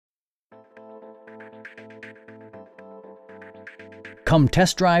Come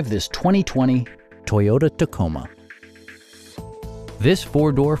test drive this 2020 Toyota Tacoma. This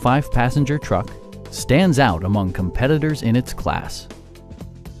four-door, five-passenger truck stands out among competitors in its class.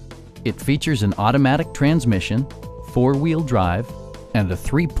 It features an automatic transmission, four-wheel drive, and a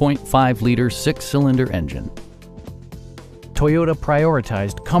 3.5-liter six-cylinder engine. Toyota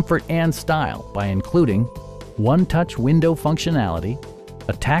prioritized comfort and style by including one-touch window functionality,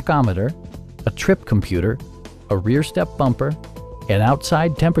 a tachometer, a trip computer, a rear step bumper, an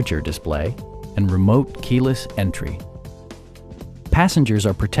outside temperature display, and remote keyless entry. Passengers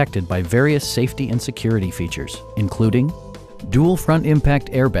are protected by various safety and security features, including dual front impact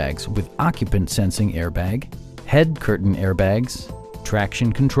airbags with occupant sensing airbag, head curtain airbags,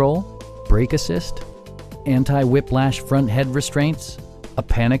 traction control, brake assist, anti-whiplash front head restraints, a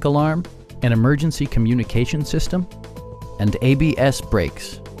panic alarm, an emergency communication system, and ABS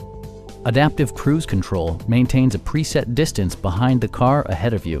brakes. Adaptive Cruise Control maintains a preset distance behind the car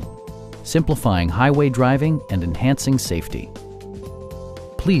ahead of you, simplifying highway driving and enhancing safety.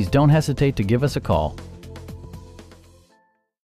 Please don't hesitate to give us a call.